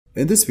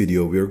In this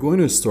video, we are going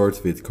to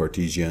start with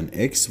Cartesian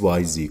x,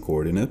 y, z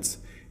coordinates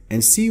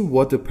and see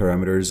what the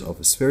parameters of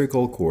a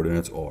spherical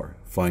coordinate are.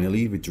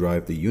 Finally, we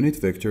derive the unit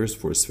vectors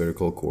for a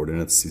spherical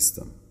coordinate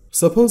system.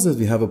 Suppose that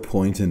we have a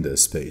point in the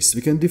space.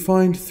 We can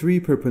define three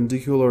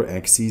perpendicular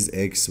axes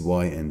x,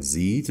 y, and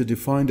z to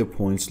define the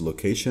point's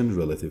location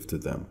relative to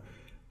them.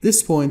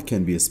 This point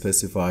can be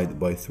specified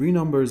by three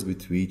numbers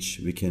with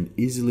which we can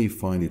easily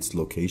find its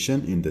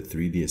location in the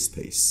 3D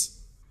space.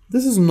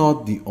 This is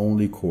not the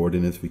only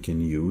coordinate we can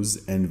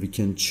use, and we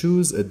can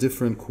choose a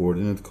different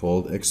coordinate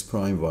called x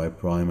prime, y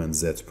prime, and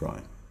z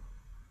prime.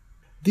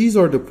 These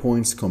are the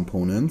point's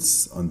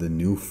components on the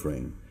new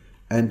frame,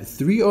 and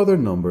three other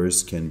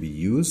numbers can be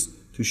used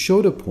to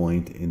show the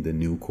point in the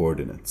new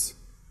coordinates.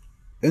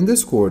 In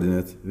this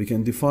coordinate, we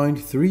can define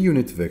three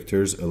unit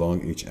vectors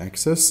along each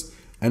axis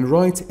and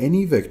write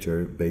any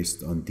vector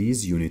based on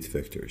these unit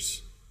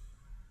vectors.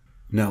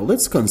 Now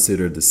let's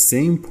consider the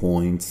same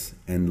point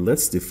and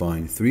let's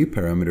define three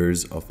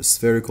parameters of a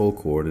spherical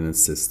coordinate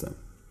system.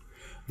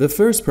 The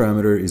first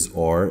parameter is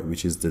r,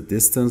 which is the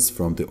distance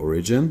from the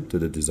origin to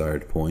the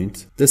desired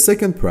point. The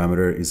second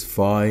parameter is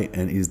phi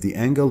and is the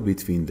angle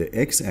between the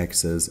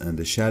x-axis and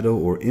the shadow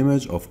or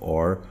image of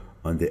r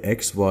on the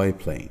xy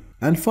plane.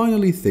 And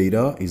finally,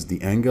 theta is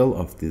the angle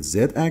of the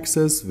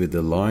z-axis with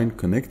the line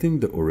connecting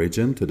the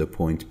origin to the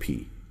point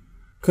P.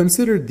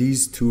 Consider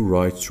these two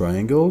right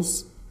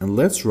triangles and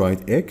let's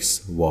write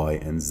x, y,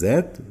 and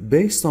z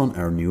based on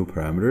our new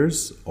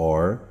parameters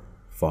r,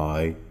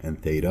 phi, and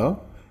theta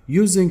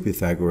using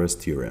Pythagoras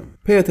theorem.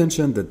 Pay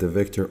attention that the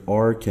vector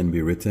r can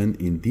be written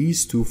in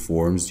these two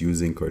forms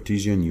using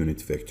Cartesian unit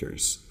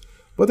vectors.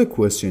 But the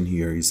question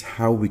here is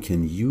how we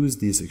can use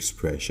these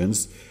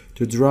expressions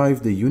to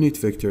derive the unit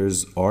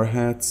vectors r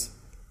hat,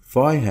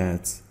 phi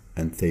hat,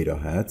 and theta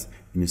hat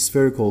in a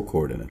spherical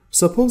coordinate.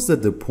 Suppose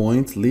that the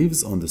point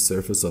lives on the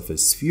surface of a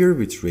sphere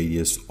with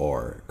radius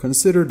r.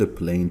 Consider the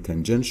plane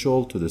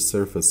tangential to the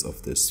surface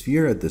of the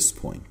sphere at this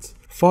point.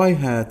 Phi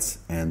hat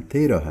and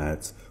theta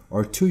hat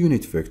are two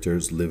unit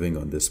vectors living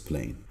on this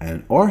plane,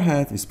 and r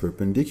hat is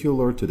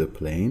perpendicular to the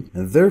plane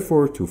and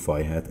therefore to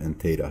phi hat and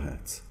theta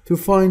hat. To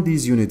find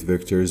these unit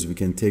vectors, we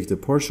can take the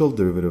partial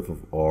derivative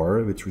of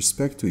r with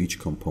respect to each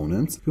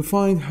component to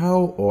find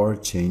how r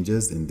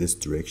changes in this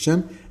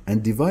direction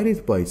and divide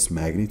it by its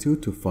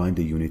magnitude to find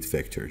the unit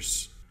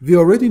vectors. We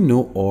already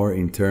know r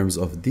in terms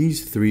of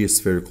these three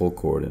spherical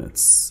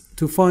coordinates.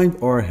 To find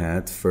r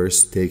hat,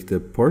 first take the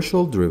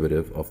partial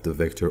derivative of the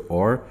vector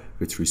r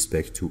with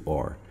respect to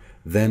r.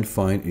 Then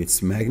find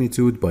its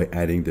magnitude by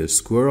adding the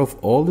square of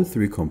all the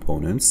three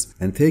components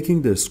and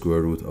taking the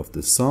square root of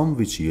the sum,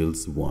 which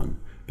yields 1,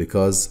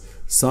 because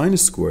sine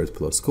squared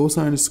plus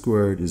cosine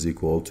squared is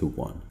equal to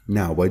 1.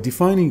 Now, by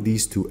defining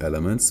these two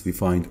elements, we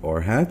find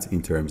r hat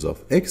in terms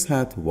of x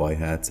hat, y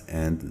hat,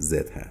 and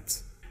z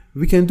hat.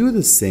 We can do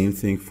the same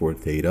thing for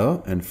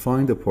theta and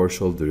find the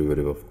partial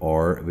derivative of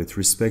r with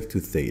respect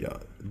to theta.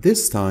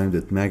 This time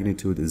that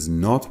magnitude is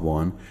not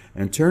 1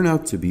 and turn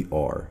out to be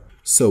r.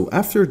 So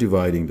after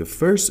dividing the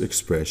first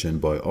expression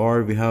by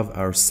r, we have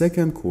our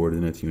second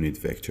coordinate unit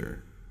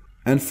vector.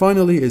 And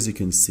finally, as you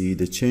can see,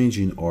 the change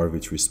in r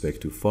with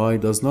respect to phi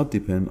does not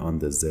depend on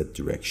the z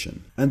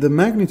direction. And the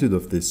magnitude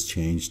of this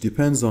change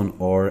depends on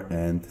r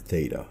and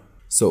theta.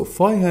 So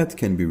phi hat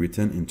can be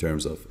written in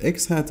terms of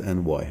x hat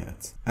and y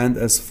hat. And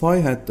as phi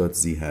hat dot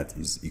z hat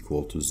is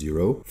equal to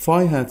 0,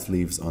 phi hat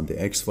lives on the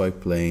xy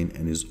plane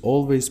and is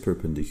always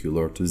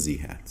perpendicular to z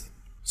hat.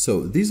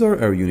 So these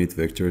are our unit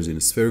vectors in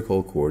a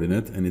spherical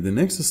coordinate, and in the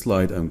next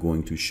slide I'm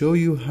going to show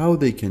you how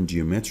they can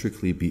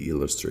geometrically be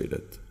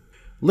illustrated.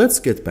 Let's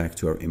get back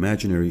to our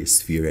imaginary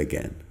sphere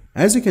again.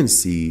 As you can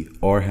see,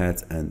 r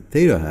hat and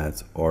theta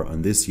hat are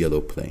on this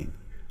yellow plane,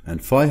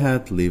 and phi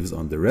hat lives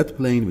on the red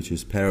plane, which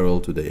is parallel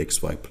to the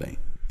xy plane.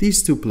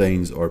 These two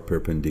planes are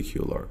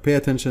perpendicular. Pay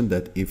attention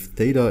that if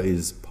theta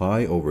is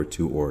pi over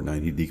 2 or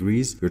 90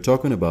 degrees, we're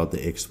talking about the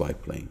xy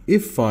plane.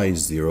 If phi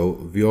is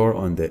 0, we are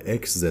on the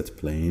xz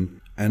plane,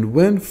 and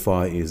when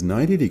phi is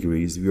 90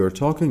 degrees, we are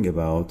talking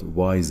about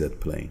yz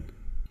plane.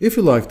 If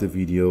you liked the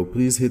video,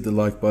 please hit the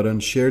like button,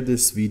 share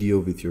this video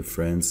with your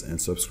friends,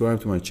 and subscribe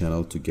to my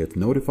channel to get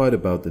notified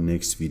about the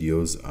next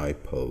videos I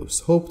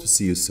post. Hope to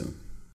see you soon.